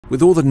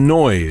With all the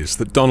noise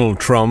that Donald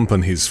Trump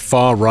and his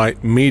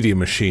far-right media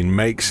machine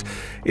makes,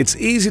 it's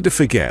easy to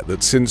forget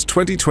that since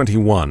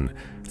 2021,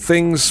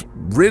 things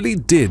really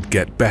did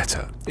get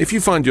better. If you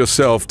find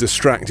yourself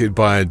distracted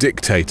by a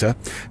dictator,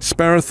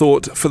 spare a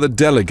thought for the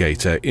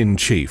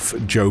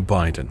delegator-in-chief, Joe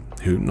Biden,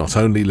 who not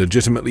only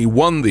legitimately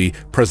won the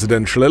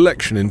presidential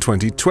election in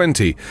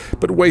 2020,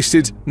 but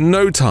wasted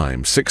no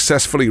time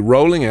successfully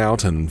rolling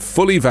out and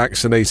fully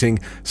vaccinating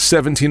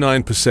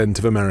 79%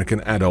 of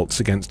American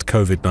adults against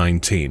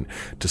COVID-19,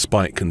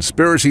 despite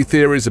conspiracy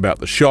theories about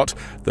the shot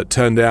that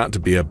turned out to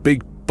be a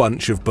big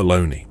bunch of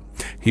baloney.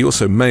 He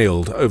also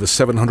mailed over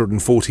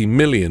 740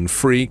 million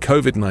free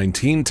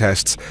COVID-19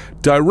 tests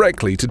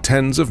directly to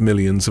tens of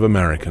millions of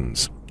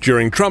Americans.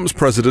 During Trump's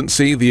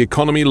presidency, the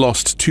economy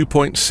lost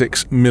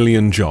 2.6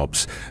 million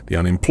jobs. The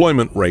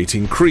unemployment rate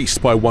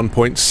increased by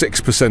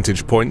 1.6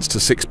 percentage points to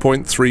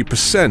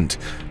 6.3%.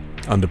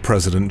 Under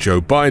President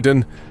Joe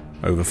Biden,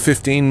 over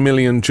 15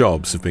 million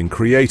jobs have been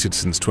created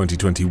since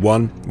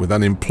 2021, with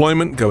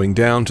unemployment going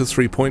down to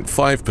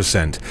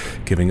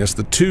 3.5%, giving us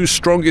the two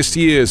strongest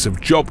years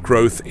of job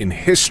growth in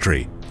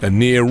history, a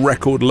near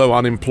record low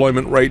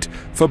unemployment rate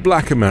for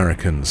Black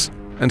Americans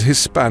and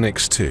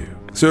Hispanics too.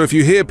 So if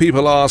you hear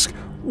people ask,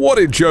 what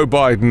did Joe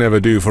Biden ever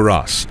do for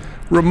us?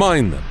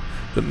 Remind them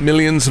that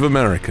millions of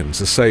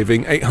Americans are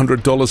saving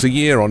 $800 a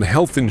year on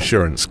health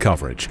insurance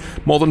coverage.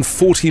 More than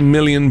 40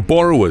 million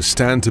borrowers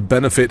stand to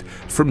benefit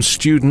from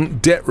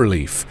student debt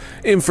relief,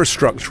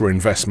 infrastructure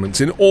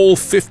investments in all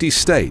 50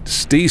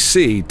 states,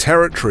 D.C.,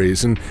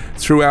 territories, and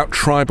throughout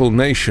tribal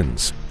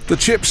nations. The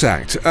CHIPS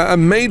Act, a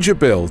major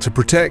bill to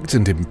protect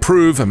and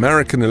improve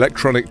American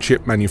electronic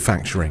chip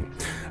manufacturing.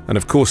 And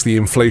of course the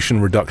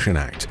Inflation Reduction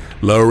Act,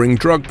 lowering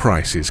drug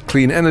prices,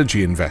 clean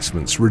energy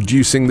investments,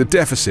 reducing the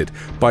deficit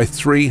by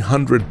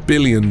 $300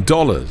 billion.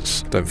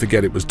 Don't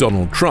forget it was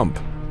Donald Trump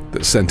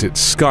that sent it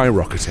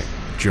skyrocketing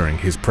during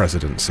his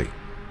presidency.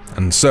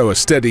 And so a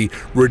steady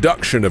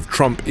reduction of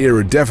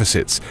Trump-era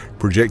deficits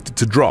projected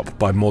to drop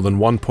by more than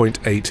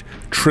 $1.8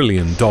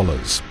 trillion.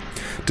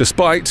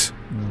 Despite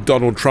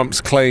Donald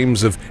Trump's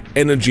claims of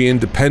energy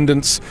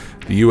independence,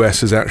 the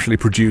US has actually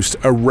produced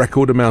a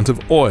record amount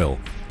of oil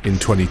in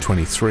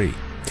 2023.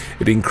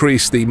 It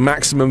increased the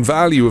maximum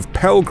value of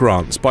Pell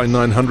Grants by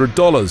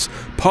 $900,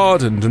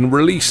 pardoned and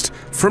released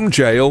from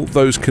jail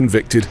those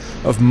convicted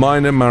of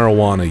minor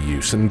marijuana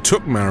use, and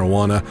took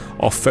marijuana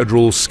off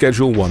federal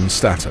Schedule I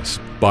status.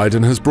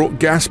 Biden has brought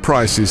gas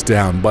prices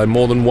down by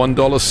more than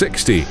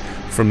 $1.60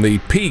 from the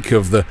peak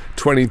of the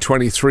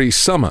 2023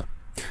 summer.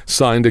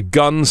 Signed a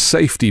gun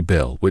safety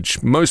bill,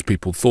 which most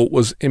people thought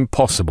was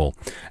impossible,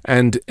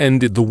 and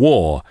ended the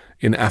war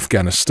in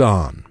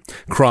Afghanistan.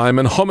 Crime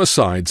and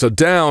homicides are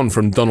down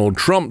from Donald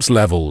Trump's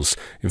levels.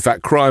 In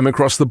fact, crime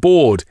across the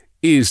board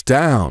is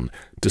down,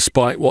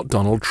 despite what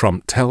Donald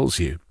Trump tells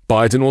you.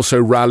 Biden also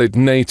rallied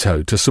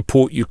NATO to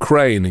support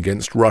Ukraine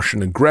against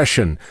Russian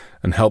aggression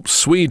and helped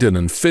Sweden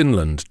and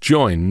Finland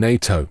join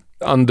NATO.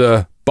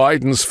 Under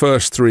Biden's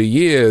first 3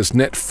 years,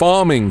 net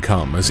farm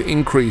income has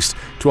increased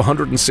to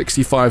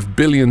 $165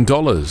 billion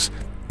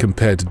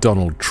compared to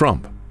Donald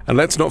Trump. And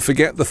let's not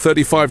forget the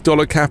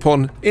 $35 cap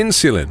on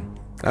insulin.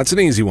 That's an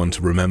easy one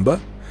to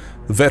remember.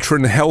 The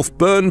veteran health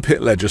burn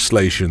pit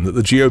legislation that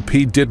the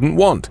GOP didn't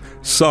want,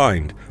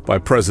 signed by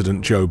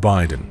President Joe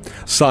Biden.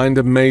 Signed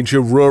a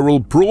major rural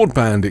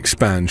broadband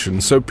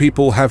expansion so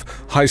people have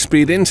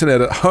high-speed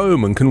internet at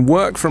home and can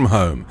work from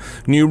home.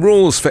 New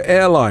rules for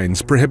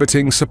airlines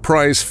prohibiting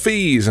surprise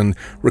fees and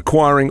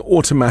requiring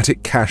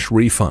automatic cash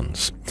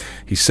refunds.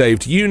 He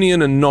saved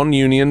union and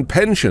non-union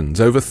pensions.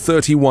 Over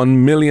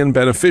 31 million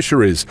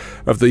beneficiaries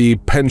of the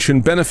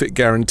Pension Benefit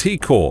Guarantee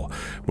Corps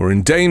were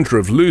in danger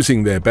of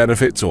losing their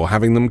benefits or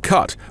having them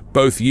cut,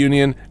 both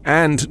union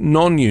and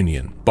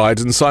non-union.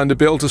 Biden signed a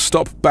bill to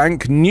stop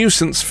bank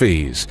nuisance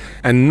fees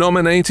and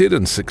nominated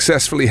and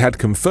successfully had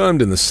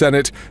confirmed in the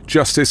Senate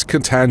Justice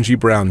Ketanji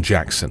Brown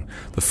Jackson,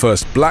 the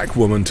first black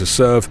woman to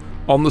serve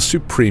on the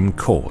Supreme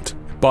Court.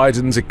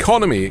 Biden's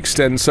economy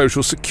extends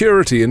Social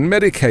Security and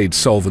Medicaid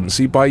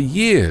solvency by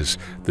years.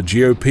 The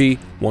GOP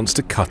wants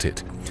to cut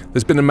it.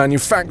 There's been a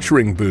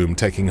manufacturing boom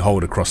taking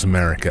hold across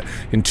America.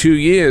 In 2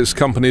 years,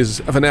 companies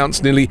have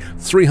announced nearly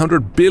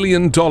 $300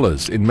 billion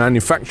in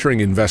manufacturing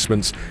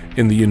investments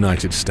in the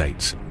United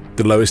States.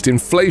 The lowest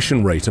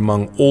inflation rate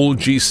among all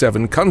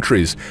G7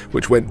 countries,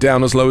 which went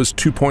down as low as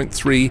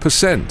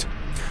 2.3%.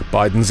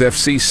 Biden's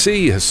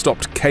FCC has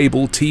stopped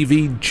cable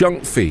TV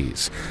junk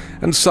fees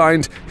and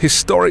signed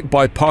historic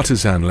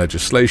bipartisan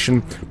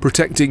legislation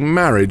protecting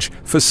marriage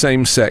for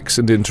same-sex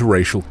and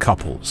interracial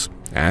couples.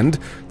 And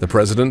the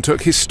president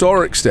took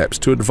historic steps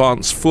to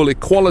advance full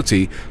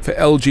equality for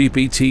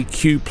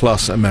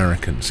LGBTQ+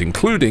 Americans,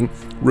 including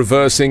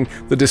reversing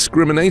the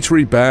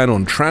discriminatory ban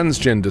on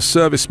transgender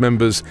service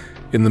members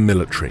in the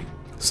military,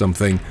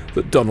 something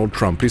that Donald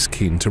Trump is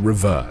keen to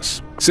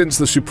reverse. Since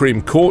the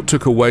Supreme Court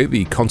took away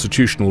the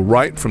constitutional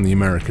right from the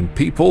American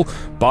people,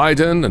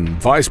 Biden and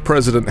Vice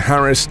President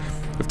Harris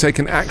have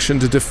taken action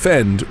to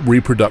defend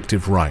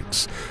reproductive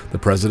rights. The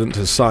president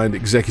has signed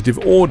executive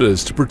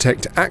orders to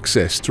protect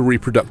access to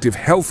reproductive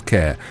health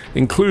care,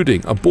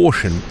 including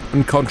abortion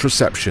and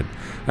contraception,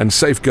 and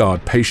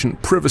safeguard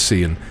patient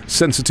privacy and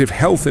sensitive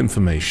health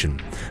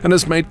information, and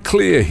has made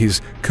clear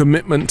his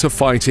commitment to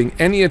fighting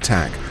any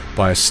attack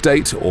by a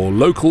state or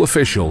local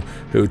official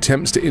who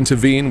attempts to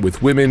intervene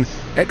with women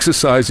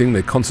exercising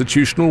their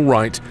constitutional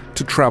right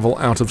to travel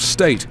out of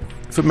state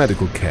for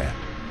medical care.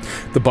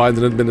 The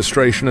Biden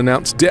administration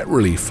announced debt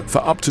relief for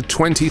up to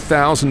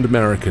 20,000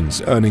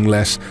 Americans earning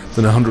less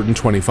than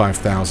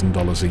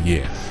 $125,000 a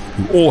year,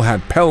 who all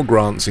had Pell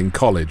Grants in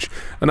college,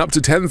 and up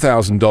to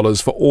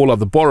 $10,000 for all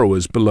other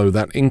borrowers below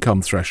that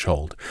income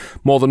threshold.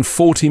 More than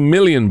 40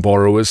 million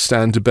borrowers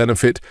stand to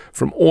benefit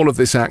from all of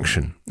this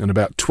action, and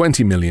about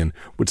 20 million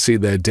would see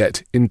their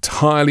debt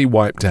entirely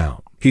wiped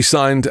out. He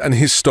signed an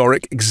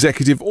historic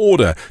executive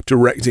order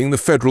directing the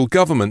federal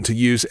government to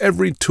use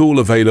every tool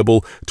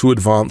available to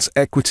advance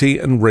equity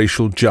and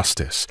racial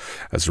justice.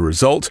 As a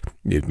result,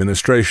 the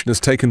administration has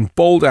taken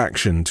bold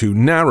action to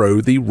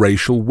narrow the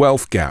racial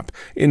wealth gap,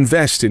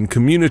 invest in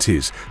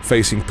communities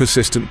facing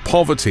persistent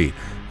poverty,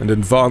 and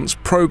advance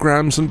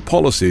programs and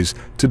policies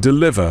to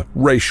deliver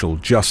racial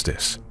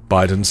justice.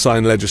 Biden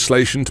signed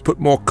legislation to put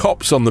more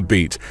cops on the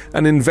beat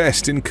and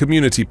invest in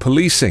community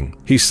policing.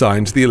 He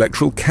signed the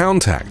Electoral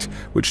Count Act,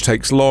 which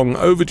takes long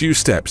overdue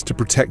steps to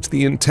protect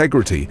the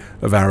integrity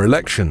of our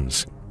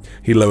elections.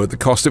 He lowered the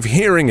cost of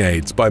hearing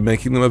aids by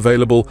making them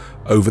available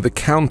over the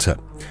counter,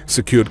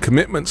 secured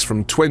commitments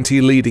from 20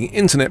 leading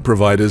internet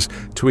providers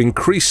to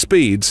increase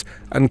speeds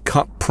and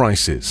cut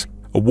prices,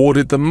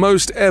 awarded the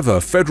most ever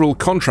federal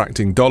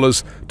contracting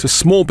dollars to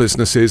small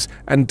businesses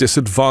and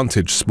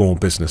disadvantaged small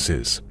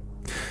businesses.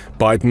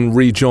 Biden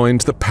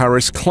rejoined the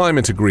Paris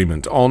Climate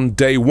Agreement on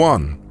day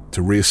one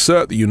to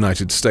reassert the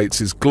United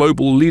States'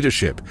 global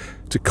leadership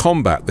to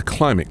combat the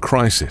climate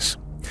crisis.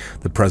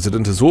 The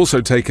president has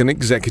also taken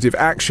executive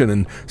action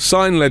and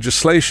signed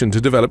legislation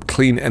to develop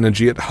clean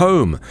energy at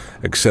home,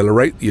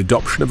 accelerate the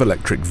adoption of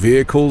electric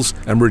vehicles,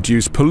 and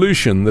reduce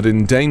pollution that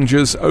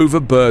endangers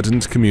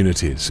overburdened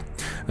communities.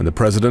 And the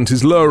president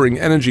is lowering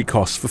energy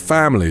costs for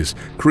families,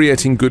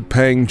 creating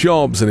good-paying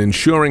jobs, and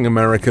ensuring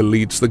America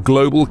leads the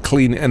global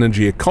clean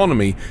energy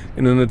economy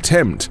in an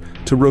attempt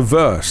to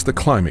reverse the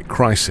climate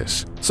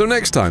crisis. So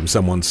next time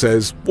someone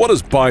says, "What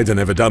has Biden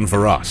ever done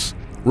for us?"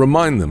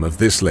 remind them of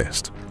this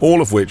list,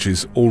 all of which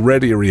is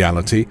already a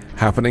reality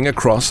happening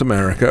across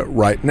America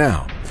right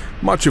now,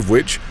 much of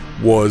which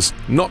was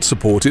not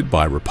supported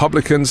by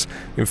Republicans.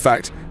 In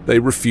fact, they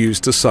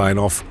refused to sign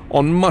off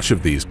on much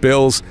of these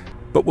bills,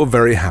 but were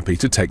very happy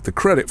to take the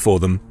credit for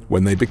them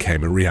when they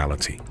became a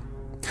reality.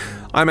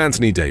 I'm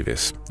Anthony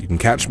Davis. You can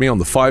catch me on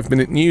the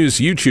 5-Minute News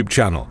YouTube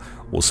channel,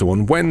 also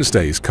on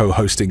Wednesdays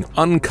co-hosting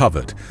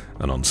Uncovered,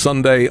 and on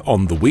Sunday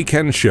on The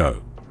Weekend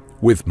Show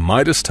with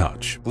Midas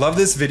Touch. Love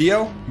this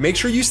video? Make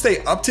sure you stay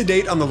up to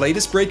date on the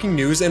latest breaking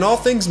news and all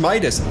things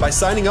Midas by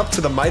signing up to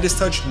the Midas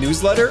Touch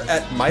newsletter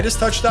at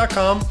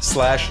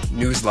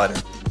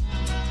MidasTouch.com/newsletter.